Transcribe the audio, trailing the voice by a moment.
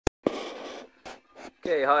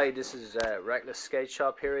Okay, hi, this is Reckless Skate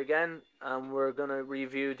Shop here again, and we're going to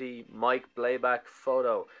review the Mike Blabac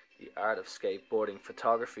Photo, the Art of Skateboarding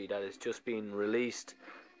Photography that has just been released.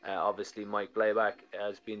 Obviously, Mike Blabac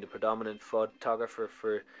has been the predominant photographer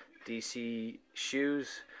for DC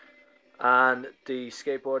shoes and the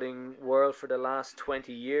skateboarding world for the last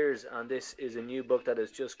 20 years, and this is a new book that has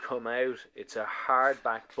just come out. It's a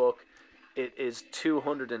hardback book. It is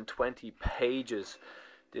 220 pages.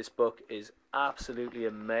 This book is absolutely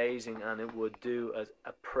amazing, and it would do as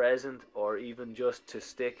a present or even just to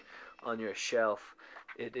stick on your shelf.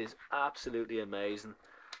 It is absolutely amazing.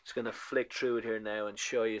 Just going to flick through it here now and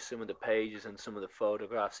show you some of the pages and some of the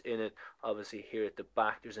photographs in it. Obviously here at the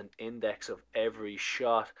back there's an index of every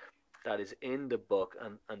shot that is in the book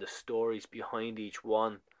and the stories behind each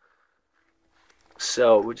one.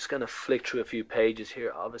 So we're just going to flick through a few pages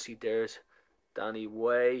here. Obviously there's Danny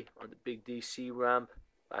Way on the big DC ramp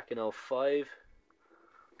back in '05.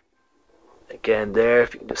 Again there,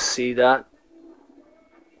 if you can just see that.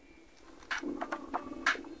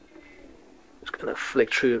 Just going to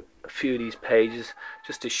flick through a few of these pages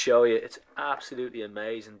just to show you. It's absolutely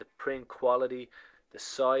amazing. The print quality, the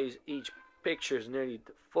size, each picture is nearly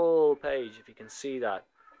the full page, if you can see that.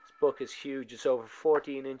 This book is huge. It's over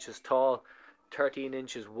 14 inches tall, 13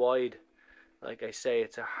 inches wide. Like I say,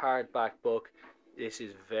 it's a hardback book. This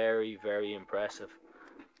is very, very impressive.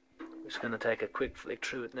 I'm just going to take a quick flick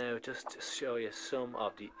through it now just to show you some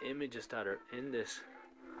of the images that are in this.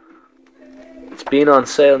 It's been on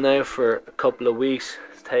sale now for a couple of weeks.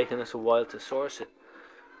 It's taken us a while to source it,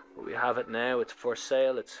 but we have it now. It's for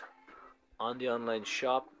sale. It's on the online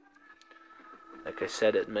shop. Like I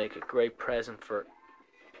said, it'd make a great present for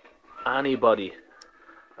anybody,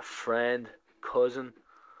 a friend, cousin,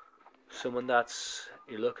 someone that's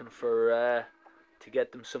you're looking for to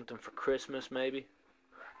get them something for Christmas, maybe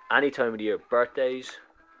any time of the year, birthdays,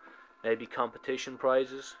 maybe competition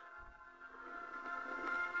prizes.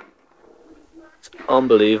 It's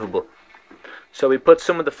unbelievable. So we put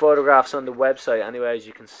some of the photographs on the website anyway, as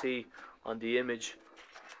you can see on the image.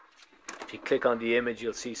 If you click on the image,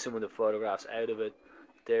 you'll see some of the photographs out of it.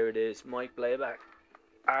 There it is, Mike Blabac,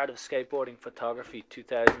 Art of Skateboarding Photography,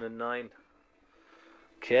 2009.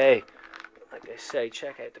 Okay, like I say,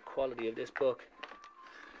 check out the quality of this book.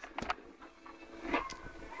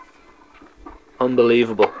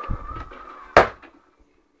 Unbelievable.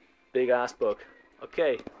 Big ass book.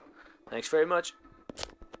 Okay, thanks very much.